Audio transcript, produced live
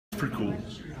pretty cool.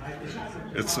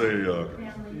 It's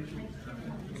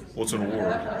what's an award,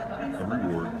 a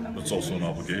reward, but it's also an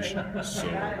obligation. So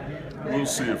we'll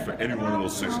see if any one of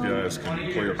those 6 guys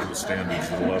can play up to the standards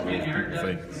that a lot of those people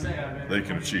think they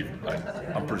can achieve.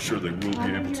 I'm pretty sure they will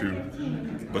be able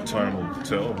to, but time will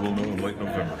tell. We'll know in late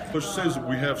November. Which says that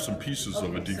we have some pieces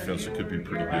of a defense that could be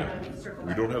pretty good.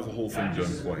 We don't have the whole thing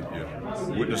done quite yet.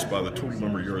 Witnessed by the total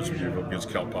number of yards we gave up against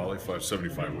Cal Poly,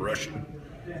 575 rushing.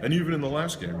 And even in the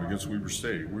last game against Weber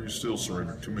State, we still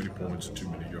surrendered too many points and too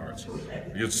many yards.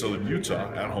 Against Southern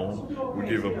Utah at home, we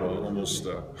gave up almost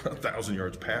 1,000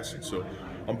 yards passing. So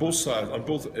on both sides, on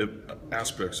both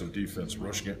aspects of defense,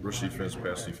 rush defense,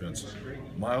 pass defense,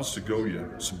 miles to go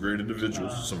yet. Some great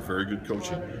individuals, some very good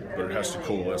coaching, but it has to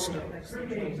coalesce now.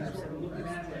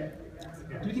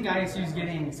 Do you think ISU is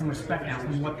getting some respect now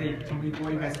from what you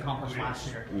guys accomplished last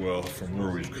year? Well, from where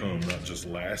we've come, not just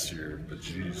last year, but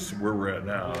geez, where we're at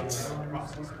now,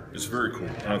 it's very cool.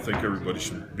 And I think everybody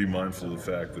should be mindful of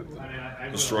the fact that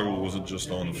the struggle wasn't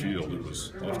just on the field, it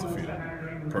was off the field,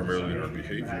 primarily in our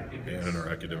behavior and in our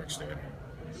academic standing.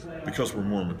 Because we're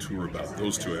more mature about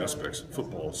those two aspects,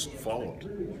 football's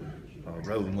followed.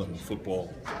 Rather than letting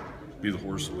football be the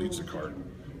horse that leads the cart,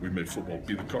 we made football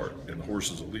be the cart, and the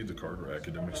horses that lead the cart are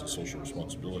academics and social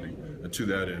responsibility. And to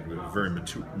that end, we have a very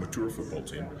mature football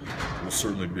team. We'll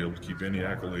certainly be able to keep any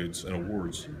accolades and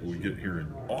awards that we get here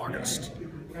in August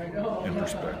in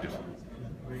perspective.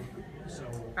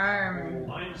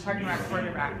 Talking about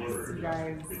quarterbacks, you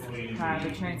guys have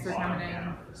a transfer coming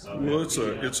in. Well, it's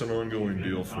an ongoing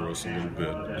deal for us a little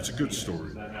bit. It's a good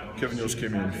story. Kevin Yost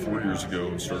came in 4 years ago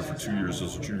and started for 2 years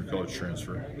as a junior college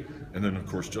transfer. And then, of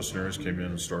course, Justin Arias came in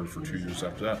and started for 2 years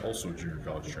after that, also a junior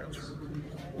college transfer.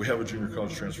 We have a junior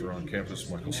college transfer on campus,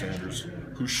 Michael Sanders,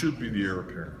 who should be the heir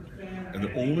apparent. And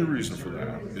the only reason for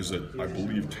that is that I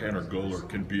believe Tanner Goller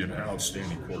can be an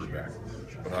outstanding quarterback.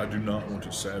 But I do not want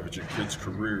to savage a kid's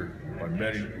career by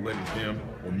letting him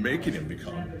or making him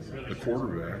become the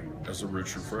quarterback as a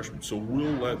redshirt freshman. So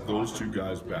we'll let those two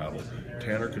guys battle.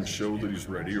 Tanner can show that he's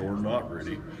ready or not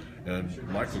ready, and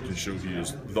Michael can show he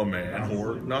is the man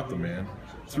or not the man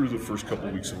through the first couple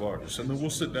of weeks of August. And then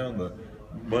we'll sit down the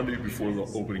Monday before the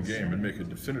opening game and make a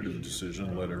definitive decision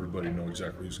and let everybody know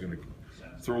exactly who's going to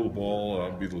throw the ball,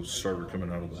 be the starter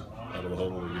coming out of the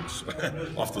huddle against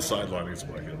off the sideline against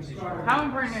Black Hills. How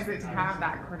important is it to have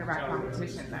that quarterback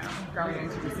competition though going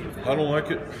into the season? I don't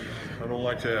like it. I don't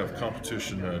like to have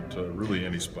competition at really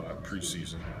any spot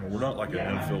preseason. We're not like an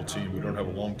NFL team. We don't have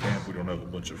a long camp. We don't have a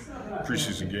bunch of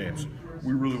preseason games.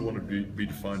 We really want to be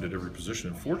defined at every position.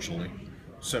 And fortunately,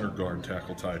 center, guard,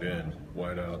 tackle, tight end,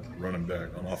 wide out, running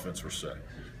back on offense we're set.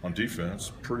 On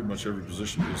defense, pretty much every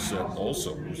position is set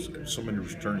also. There's so many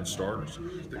returning starters.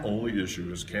 The only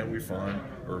issue is, can we find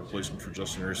a replacement for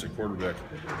Justin Arias at quarterback?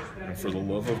 And for the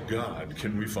love of God,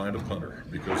 can we find a punter?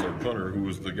 Because our punter, who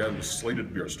was the guy that was slated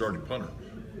to be our starting punter,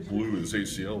 blew his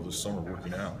ACL this summer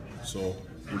working out. So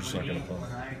we're just not going to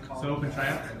punt. So open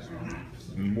tryouts?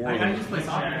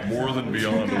 More than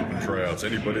beyond open tryouts.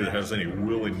 Anybody that has any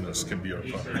willingness can be our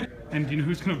punter. And do you know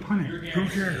who's going to punt it? Who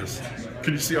cares?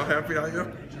 Can you see how happy I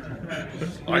am?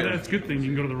 Well, that's a good thing.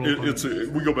 You can go to the roll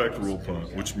punt. We go back to roll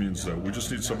punt, which means that we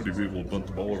just need somebody to be able to bunt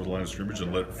the ball over the line of scrimmage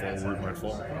and let it fall where it might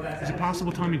fall. Is it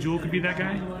possible Tommy Jewell could be that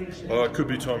guy? It could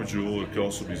be Tommy Jewell. It could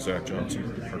also be Zach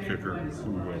Johnson, our kicker.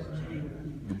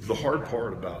 The hard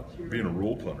part about being a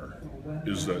roll punter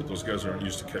is that those guys aren't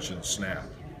used to catching the snap.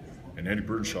 And Andy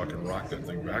Burdenshaw can rock that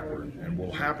thing backward. And what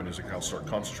will happen is the guy will start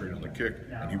concentrating on the kick,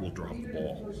 and he will drop the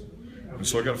ball. And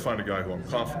so I got to find a guy who I'm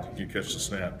confident can catch the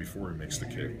snap before he makes the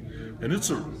kick. And it's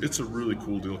a really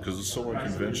cool deal because it's so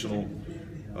unconventional.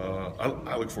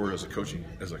 I look forward as a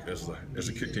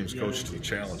kick team's coach to the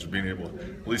challenge of being able to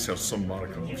at least have some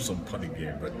modicum of some punting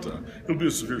game. But it'll be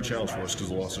a severe challenge for us because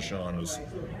the loss of Sean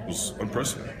was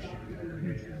unprecedented.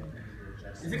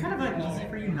 Is it kind of uneasy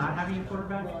for you not having a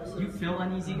quarterback? Do you feel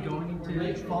uneasy going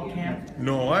into fall camp?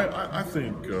 No, I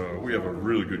think we have a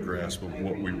really good grasp of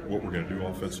what we're going to do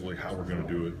offensively, how we're going to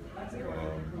do it.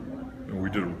 And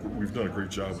we've done a great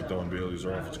job with Don Bailey as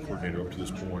our offensive coordinator up to this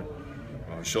point.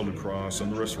 Sheldon Cross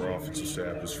and the rest of our offensive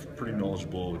staff is pretty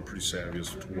knowledgeable and pretty savvy as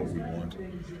to what we want.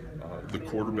 The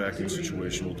quarterbacking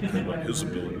situation will depend on his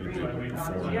ability to be able to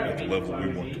perform at the level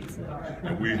we want to perform.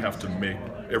 And we have to make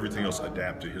everything else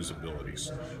adapt to his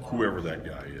abilities, whoever that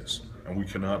guy is. And we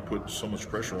cannot put so much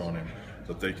pressure on him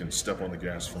that they can step on the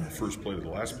gas from the first play to the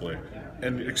last play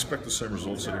and expect the same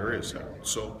results that Arias had.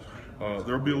 So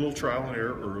there will be a little trial and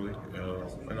error early,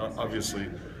 and obviously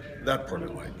that part I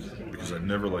like, because I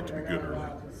never like to be good early.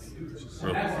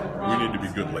 Really. We need to be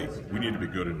good late. We need to be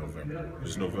good in November,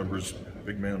 because November's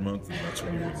big man month, and that's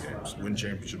when you win games, win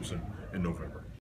championships in November.